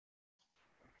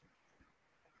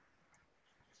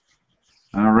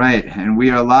All right, and we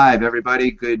are live,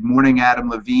 everybody. Good morning, Adam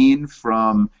Levine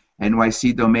from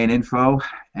NYC Domain Info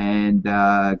and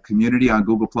Community on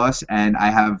Google Plus. And I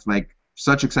have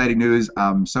such exciting news.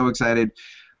 I'm so excited.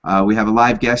 We have a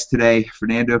live guest today,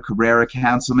 Fernando Cabrera,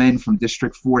 Councilman from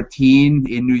District 14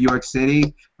 in New York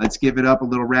City. Let's give it up a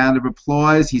little round of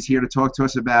applause. He's here to talk to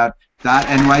us about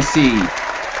 .NYC,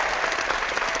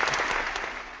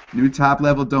 new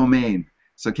top-level domain.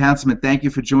 So, Councilman, thank you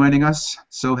for joining us.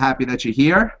 So happy that you're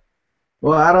here.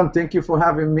 Well, Adam, thank you for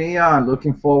having me on.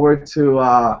 Looking forward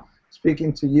to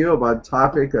speaking to you about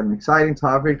an exciting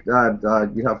topic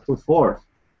that you have put forth.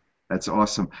 That's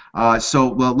awesome.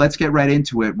 Well, let's get right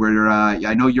into it.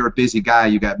 I know you're a busy guy.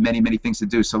 You got many, many things to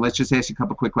do. So let's just ask you a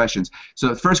couple quick questions. So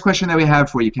the first question that we have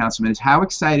for you, Councilman, is how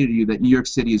excited are you that New York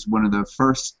City is one of the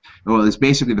first, well, it's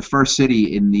basically the first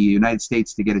city in the United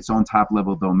States to get its own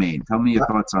top-level domain? Tell me your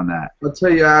thoughts on that. I'll tell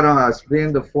you, Adam, as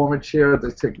being the former chair of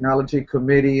the Technology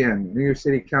Committee and New York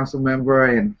City Council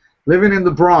member and living in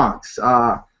the Bronx,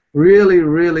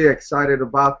 really excited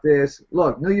about this.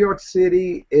 Look, New York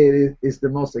City is the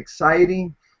most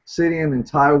exciting city in the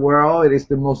entire world. It is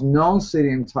the most known city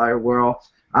in the entire world.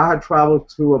 I have traveled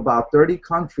to about 30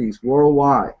 countries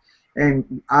worldwide,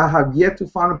 and I have yet to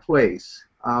find a place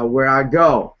where I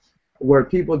go where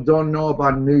people don't know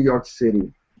about New York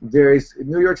City.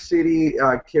 New York City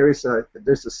carries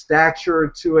there's a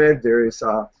stature to it. There's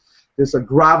a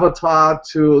gravitas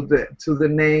to the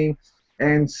name.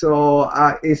 And so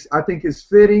I think it's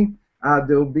fitting.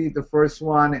 They'll be the first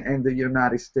one in the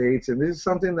United States. And this is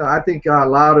something that I think a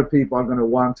lot of people are going to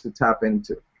want to tap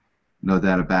into. No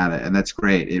doubt about it. And that's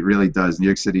great. It really does. New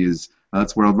York City is,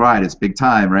 it's worldwide. It's big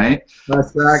time, right?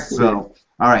 Exactly. So,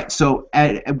 all right. So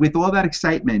with all that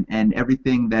excitement and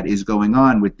everything that is going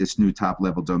on with this new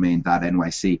top-level domain,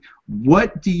 .nyc,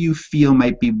 what do you feel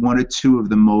might be one or two of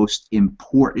the most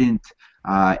important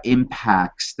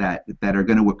impacts that are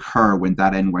going to occur when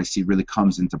 .nyc really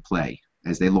comes into play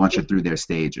as they launch it through their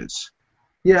stages?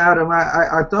 Yeah, Adam,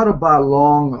 I thought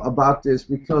long about this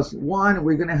because, one,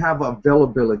 we're going to have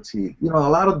availability. You know, a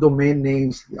lot of domain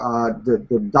names,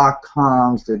 the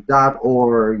 .coms, the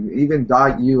 .org, even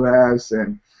 .us,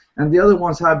 and the other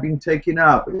ones have been taken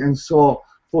up. And so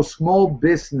for small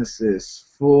businesses,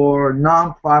 for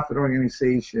nonprofit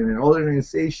organizations, and other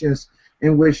organizations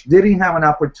in which they didn't have an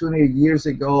opportunity years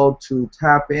ago to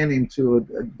tap into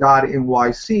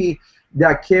 .nyc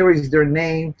that carries their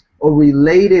name or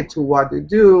related to what they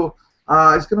do,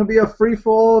 it's going to be a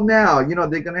free-for-all now. You know,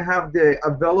 they're going to have the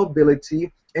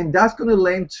availability, and that's going to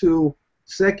lend to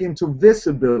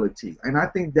visibility. And I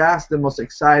think that's the most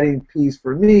exciting piece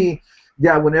for me,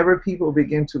 that whenever people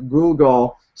begin to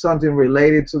Google something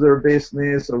related to their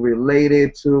business or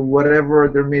related to whatever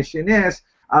their mission is,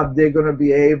 they're going to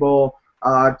be able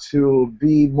to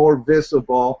be more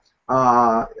visible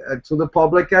to the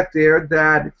public out there,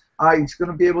 that it's going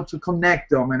to be able to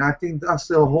connect them. And I think that's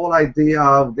the whole idea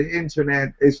of the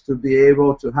internet, is to be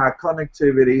able to have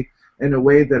connectivity in a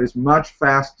way that is much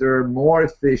faster, more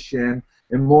efficient,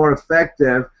 and more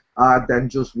effective than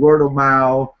just word of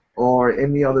mouth or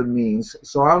any other means.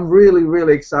 So I'm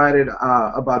really excited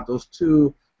about those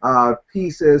two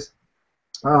pieces.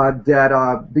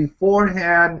 That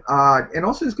beforehand, and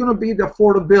also it's going to be the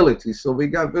affordability. So we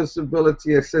got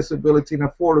visibility, accessibility, and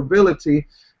affordability,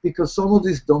 because some of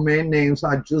these domain names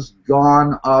are just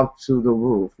gone up to the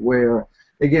roof, where,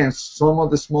 again, some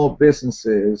of the small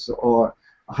businesses or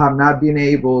have not been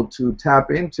able to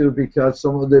tap into because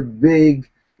some of the big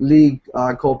league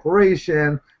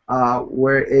corporations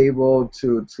were able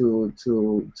to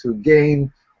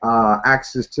gain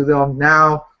access to them.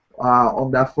 Now, on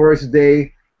that first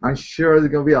day, I'm sure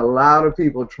there's going to be a lot of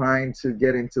people trying to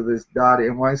get into this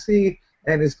 .nyc,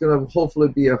 and it's going to hopefully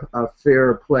be a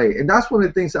fair play. And that's one of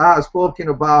the things I have spoken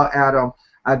about, Adam,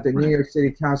 at the New York City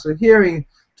Council hearing,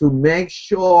 to make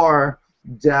sure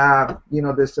that, you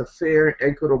know, there's a fair,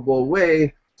 equitable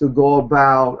way to go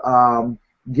about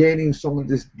gaining some of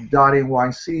this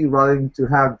 .nyc, rather than to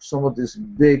have some of this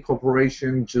big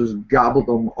corporation just gobble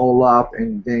them all up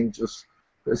and then just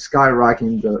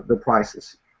skyrocketing the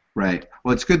prices. Right.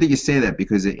 Well, it's good that you say that,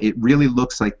 because it really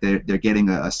looks like they're getting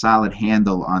a solid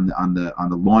handle on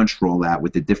the launch rollout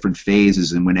with the different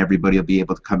phases, and when everybody will be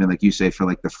able to come in, like you say, for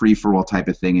like the free-for-all type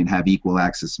of thing and have equal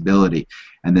accessibility.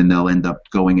 And then they'll end up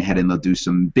going ahead and they'll do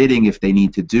some bidding if they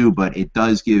need to do, but it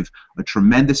does give a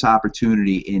tremendous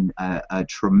opportunity in a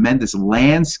tremendous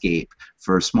landscape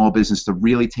for a small business to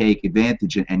really take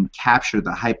advantage and capture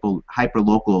the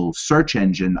hyper-local search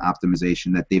engine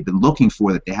optimization that they've been looking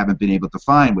for, that they haven't been able to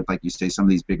find with, like you say, some of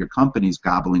these bigger companies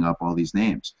gobbling up all these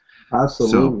names.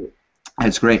 Absolutely.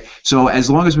 That's great. So as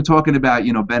long as we're talking about,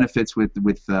 benefits with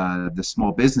the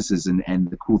small businesses and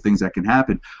the cool things that can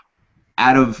happen,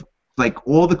 out of like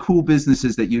all the cool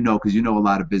businesses that because you know a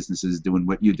lot of businesses doing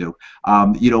what you do,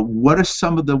 what are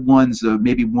some of the ones,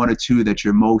 maybe one or two that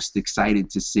you're most excited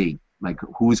to see? Like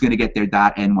who's going to get their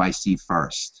 .NYC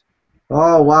first?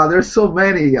 Oh wow, there's so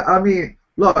many. I mean,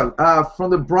 look, from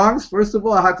the Bronx, first of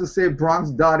all, I have to say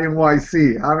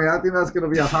Bronx.NYC. I mean, I think that's going to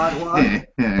be a hot one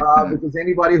because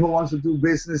anybody who wants to do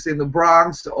business in the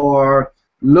Bronx or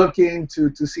looking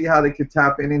to see how they could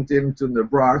tap into the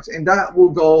Bronx, and that will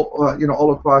go,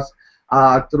 all across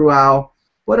throughout.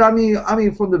 But I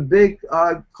mean, from the big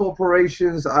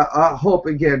corporations, I hope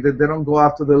again that they don't go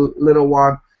after the little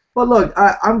one. But look,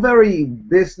 I'm very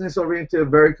business oriented,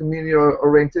 very community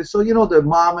oriented. So the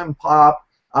mom and pop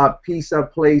pizza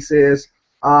places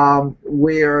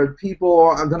where people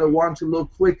are going to want to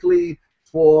look quickly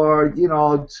for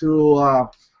to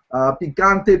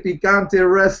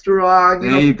picante restaurant.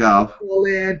 There you go.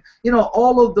 In,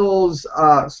 all of those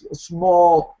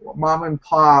small mom and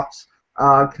pops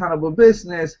kind of a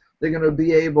business. They're going to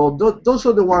be able. Those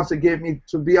are the ones that get me,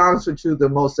 to be honest with you, the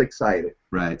most excited.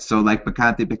 Right. So like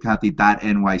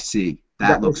picante.NYC.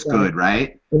 That looks good,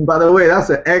 right? And by the way,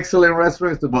 that's an excellent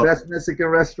restaurant. It's the best Mexican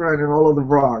restaurant in all of the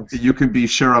Bronx. You can be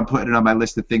sure I'm putting it on my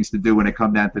list of things to do when I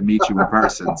come down to meet you in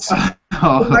person. So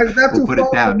we'll put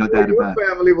it down, no doubt about it. Your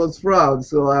family was from,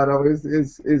 so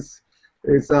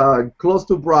it's close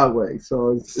to Broadway.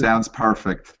 So sounds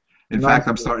perfect. In fact,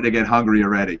 I'm starting to get hungry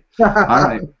already. All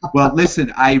right. Well,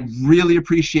 listen, I really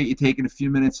appreciate you taking a few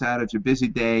minutes out of your busy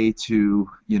day to,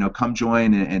 come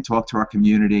join and talk to our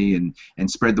community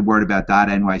and spread the word about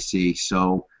 .NYC.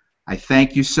 So I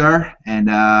thank you, sir. And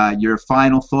your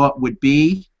final thought would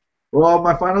be? Well,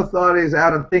 my final thought is,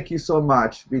 Adam, thank you so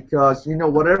much because,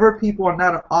 whatever people are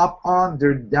not up on,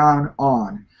 they're down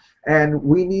on. And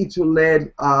we need to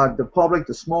let the public,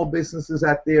 the small businesses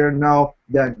out there know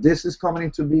that this is coming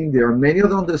into being. There are many of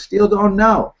them that still don't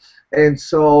know. And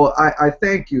so I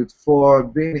thank you for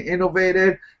being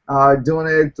innovative, doing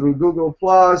it through Google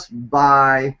Plus,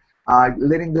 by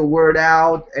letting the word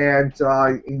out and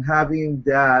in having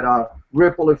that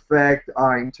ripple effect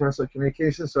in terms of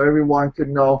communication so everyone could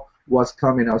know what's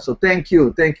coming up. So thank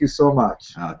you so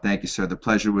much. Thank you, sir. The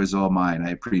pleasure was all mine. I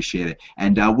appreciate it.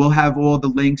 And we'll have all the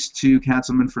links to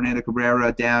Councilman Fernando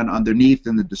Cabrera down underneath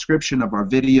in the description of our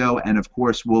video, and of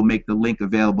course we'll make the link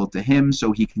available to him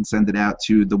so he can send it out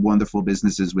to the wonderful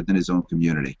businesses within his own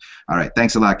community. All right,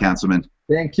 thanks a lot, Councilman.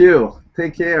 Thank you.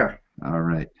 Take care. All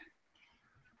right.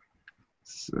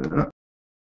 So